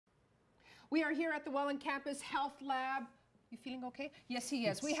We are here at the Welland Campus Health Lab. You feeling okay? Yes, he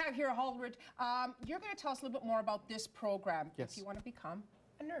is. Yes. We have here Holldrid. You're going to tell us a little bit more about this program Yes. if you want to become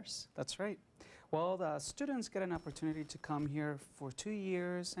a nurse. That's right. Well, the students get an opportunity to come here for 2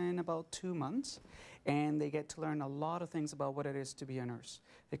 years and about 2 months, and they get to learn a lot of things about what it is to be a nurse.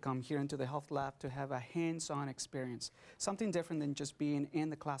 They come here into the health lab to have a hands-on experience, something different than just being in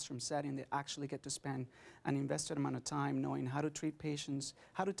the classroom setting. They actually get to spend an invested amount of time knowing how to treat patients,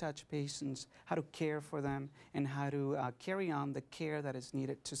 how to touch patients, how to care for them, and how to carry on the care that is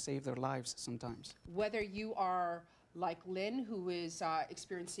needed to save their lives sometimes. Whether you are like Lynn, who is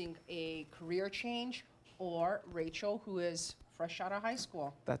experiencing a career change, or Rachel, who is fresh out of high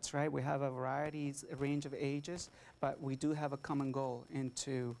school. That's right. We have a range of ages, but we do have a common goal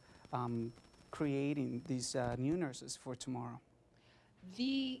into creating these new nurses for tomorrow.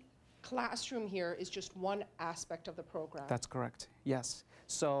 The classroom here is just one aspect of the program. That's correct, yes.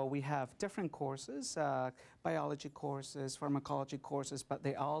 So we have different courses, biology courses, pharmacology courses, but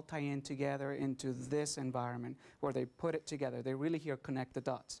they all tie in together into this environment where they put it together. They really here connect the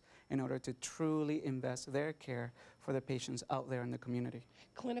dots in order to truly invest their care for the patients out there in the community.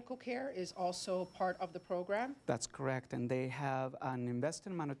 Clinical care is also part of the program. That's correct, and they have an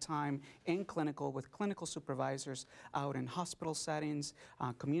invested amount of time in clinical with clinical supervisors out in hospital settings,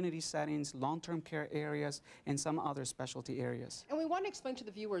 community settings, long-term care areas, and some other specialty areas. And we want to explain to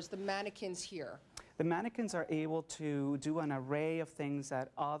the viewers the mannequins here. The mannequins are able to do an array of things that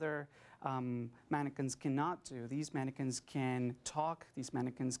other mannequins cannot do. These mannequins can talk, these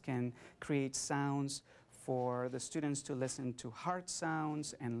mannequins can create sounds for the students to listen to heart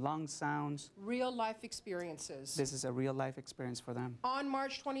sounds and lung sounds. Real life experiences. This is a real life experience for them. On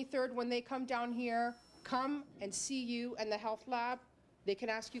March 23rd, when they come down here, come and see you in the health lab. They can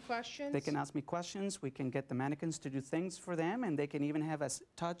ask you questions. They can ask me questions. We can get the mannequins to do things for them, and they can even have a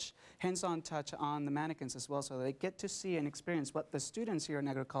hands-on touch on the mannequins as well, so they get to see and experience what the students here at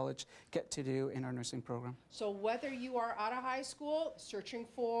Niagara College get to do in our nursing program. So whether you are out of high school, searching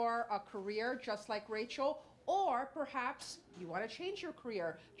for a career just like Rachel, or perhaps you want to change your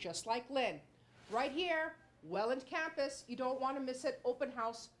career just like Lynn, right here, Welland Campus, you don't want to miss it, open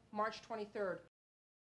house, March 23rd.